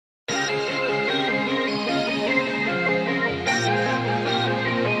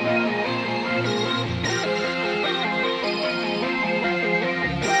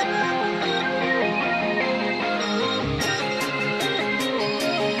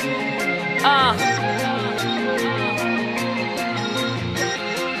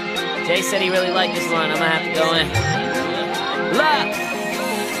Jay said he really liked this line. I'm gonna have to go in. Look.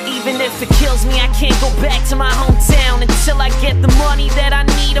 Even if it kills me, I can't go back to my hometown until I get the money that I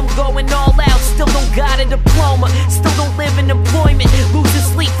need. I'm going all out. Still don't got a diploma, still don't live in employment, losing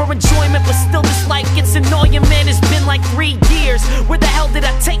sleep for enjoyment, but still this life gets annoying. Man, it's been like 3 years. Where the hell did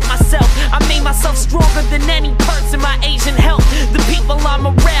I take myself? I made myself stronger than any perks in my Asian health. The people I'm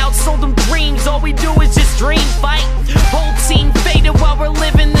around sold them dreams. All we do is just dream fight. Whole team faded while we're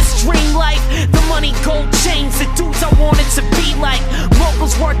living this dream life. The money, gold chains, the dudes I wanted to be like.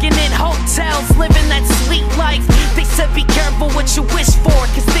 Moguls working in hotels, living that sweet life. They said be careful what you wish for,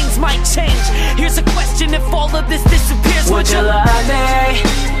 cause things might change. Here's a question: if all of this disappears, would you love me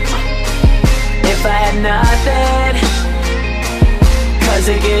if I had nothing? Cause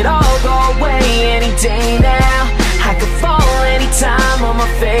it could all go away any day now. I could fall anytime on my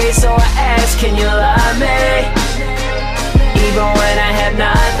face, so I ask, can you love me even when I have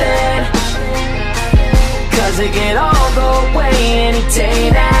nothing? Cause it could all go away any day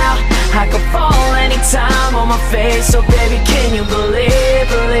now. I could fall anytime on my face, so baby, can you believe,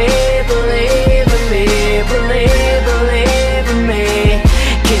 believe, believe in me? Believe, believe in me.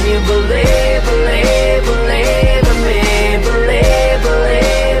 Can you believe, believe, believe in me? Believe,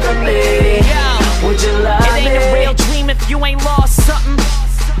 believe in me. Would you love me? It ain't a real dream if you ain't lost something.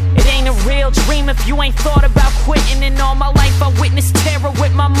 It ain't a real dream if you ain't thought about quitting. And all my life I witnessed terror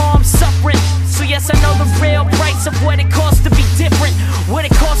with my mom suffering. So yes, I know the real price of what it costs to be different, what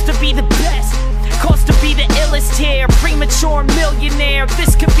it costs to be the best, costs to be the illest here. Premature millionaire,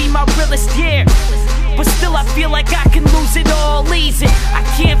 this could be my realest year. But still I feel like I can lose it all easy. I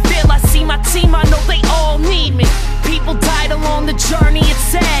can't feel, I see my team, I know they all need me. People died along the journey, it's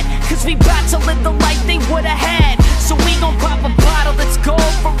sad, cause we bout to live the life they would've had. So we gon' pop a bottle that's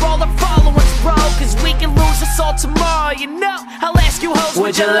gold for all our followers, bro, cause we can lose us all tomorrow, you know. I'll ask you hoes,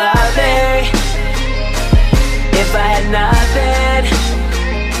 would you love me if I had nothing?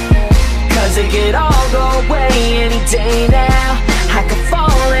 Cause it could all go away any day now. I could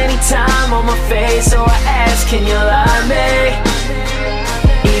fall anytime on my face, so I ask, can you love me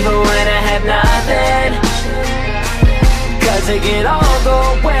even when I have nothing? Cause it could all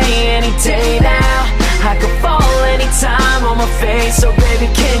go away any day now. I could fall anytime on my face, so baby,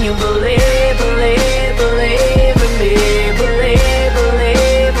 can you believe, believe, believe in me? Believe,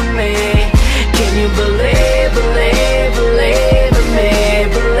 believe in me. Can you believe, believe, believe in me?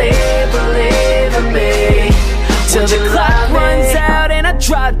 Believe, believe in me. Till the clock runs out and I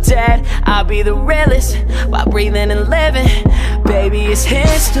drop dead, I'll be the realest while breathing and living. Baby, it's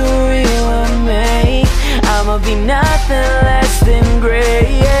history with me. I'ma be nothing less than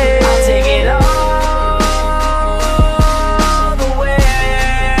great. I'll take it all the way.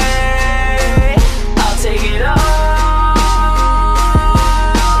 I'll take it all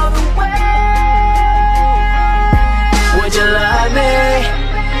the way. Would you love me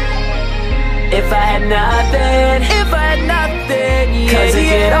if I had nothing? If I had nothing, yeah. Cause it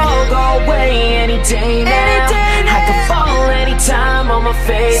could all go away any day now. I could fall anytime on my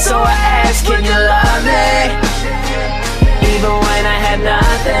face, so I ask, can you love me even when I had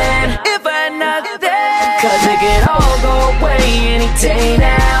nothing? If I had nothing, cause it could all go away any day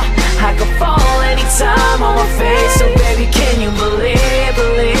now. I could fall